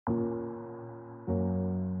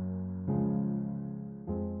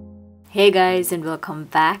Hey guys, and welcome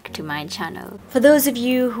back to my channel. For those of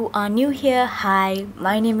you who are new here, hi,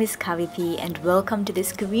 my name is Kavithi and welcome to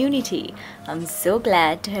this community. I'm so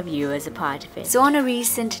glad to have you as a part of it. So on a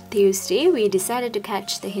recent Tuesday, we decided to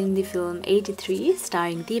catch the Hindi film 83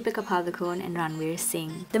 starring Deepika Padukone and Ranveer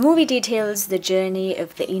Singh. The movie details the journey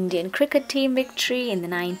of the Indian cricket team victory in the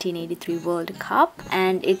 1983 World Cup,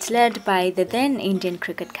 and it's led by the then Indian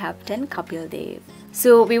cricket captain Kapil Dev.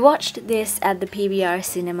 So we watched this at the PVR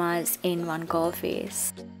cinemas in one go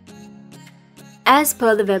face. As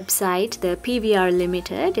per the website, the PVR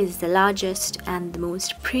Limited is the largest and the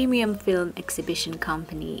most premium film exhibition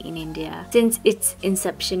company in India. Since its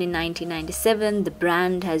inception in 1997, the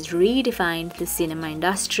brand has redefined the cinema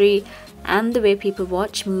industry and the way people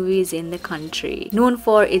watch movies in the country. Known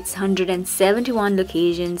for its 171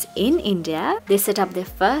 locations in India, they set up their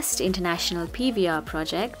first international PVR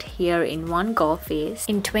project here in one go face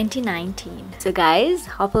in 2019. So guys,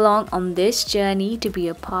 hop along on this journey to be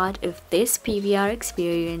a part of this PVR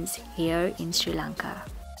experience here in Sri Lanka.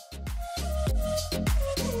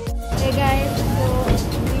 Hey guys,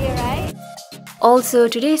 so we arrived. Also,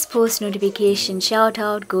 today's post notification shout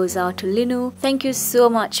out goes out to Linu. Thank you so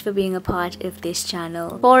much for being a part of this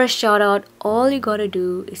channel. For a shout out, all you gotta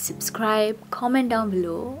do is subscribe, comment down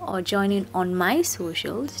below, or join in on my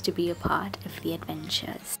socials to be a part of the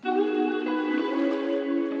adventures.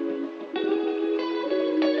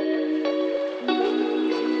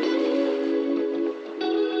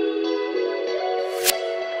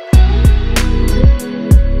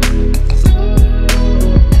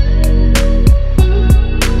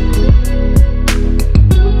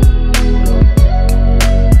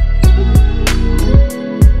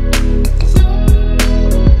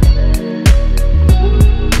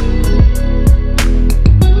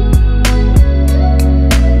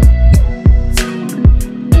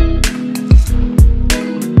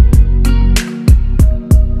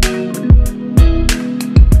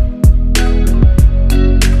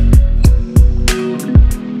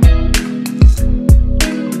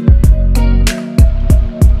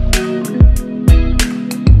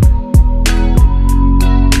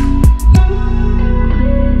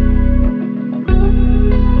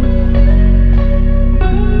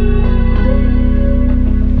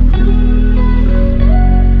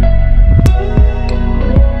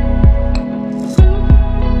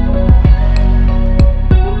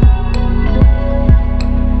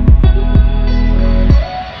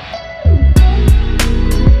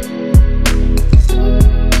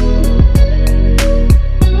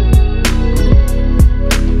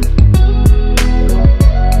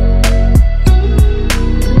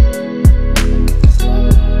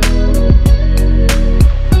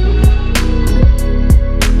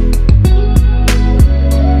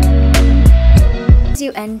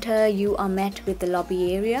 Enter, you are met with the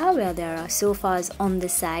lobby area where there are sofas on the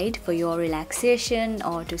side for your relaxation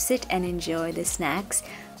or to sit and enjoy the snacks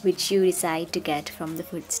which you decide to get from the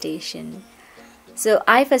food station. So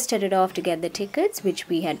I first headed off to get the tickets which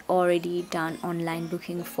we had already done online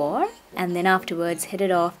booking for, and then afterwards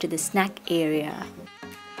headed off to the snack area.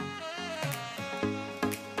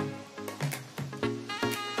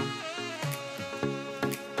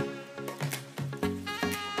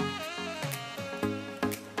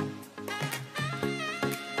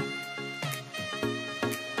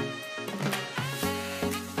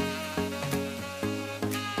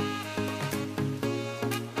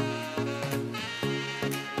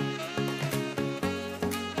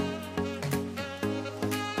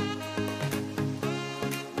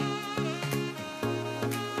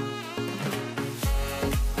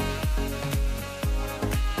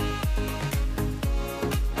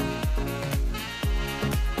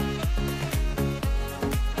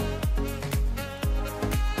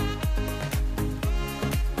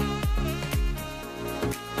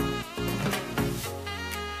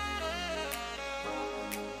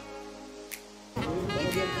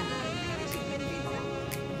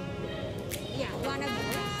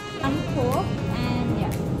 Coke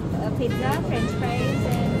and pizza, french fries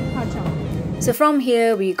and hot chocolate. So from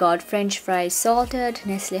here we got french fries salted,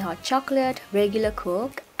 Nestle Hot Chocolate, regular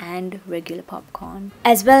Coke and regular popcorn,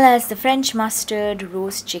 as well as the French mustard,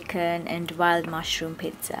 roast chicken and wild mushroom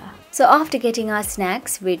pizza. So after getting our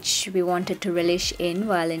snacks, which we wanted to relish in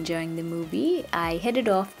while enjoying the movie, I headed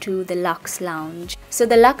off to the Lux Lounge. So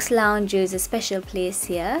the Lux Lounge is a special place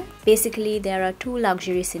here. Basically there are two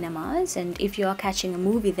luxury cinemas, and if you are catching a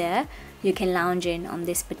movie there, you can lounge in on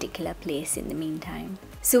this particular place in the meantime.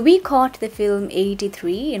 So we caught the film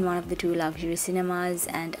 83 in one of the two luxury cinemas,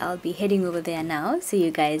 and I'll be heading over there now so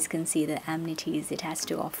you guys can see the amenities it has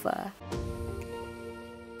to offer.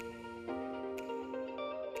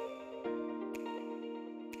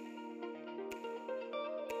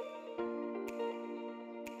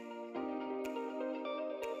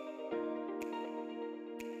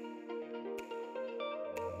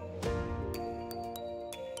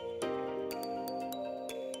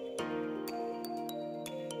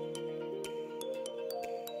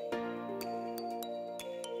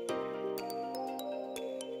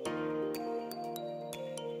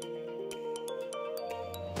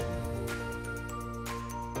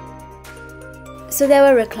 So there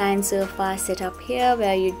were reclined sofas set up here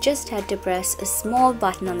where you just had to press a small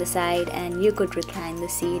button on the side and you could recline the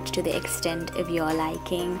seat to the extent of your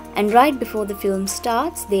liking. And right before the film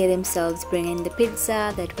starts, they themselves bring in the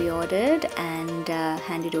pizza that we ordered and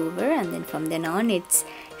hand it over, and then from then on it's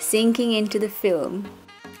sinking into the film.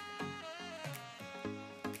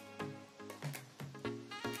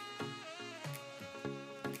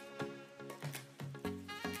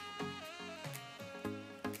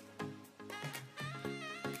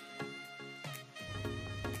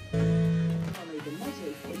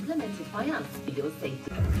 Implemented by us for your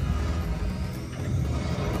safety.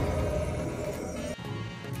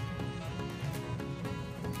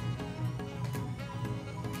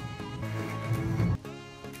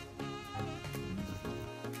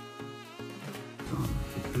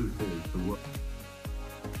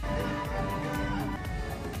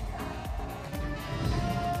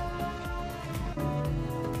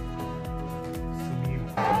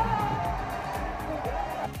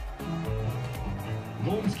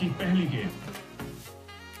 Roams की पहली game.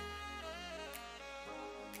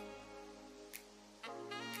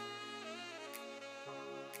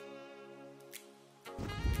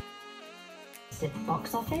 At the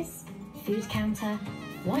box office, food counter,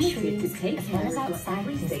 washrooms, to take care of your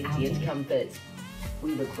safety and comfort.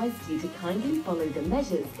 We request you to kindly follow the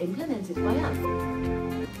measures implemented by us.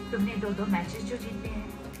 तुमने दो matches जो जीते हैं।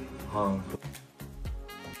 हाँ।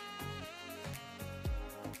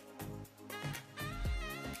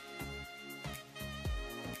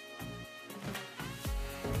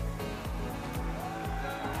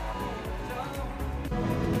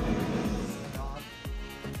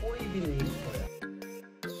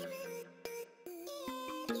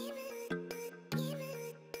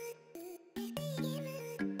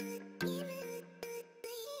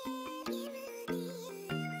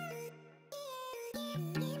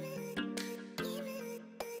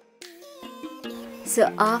 So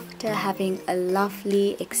after having a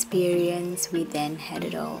lovely experience, we then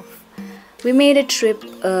headed off. We made a trip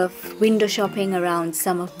of window shopping around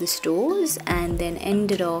some of the stores and then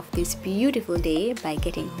ended off this beautiful day by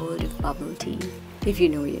getting hold of bubble tea. If you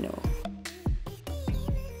know, you know.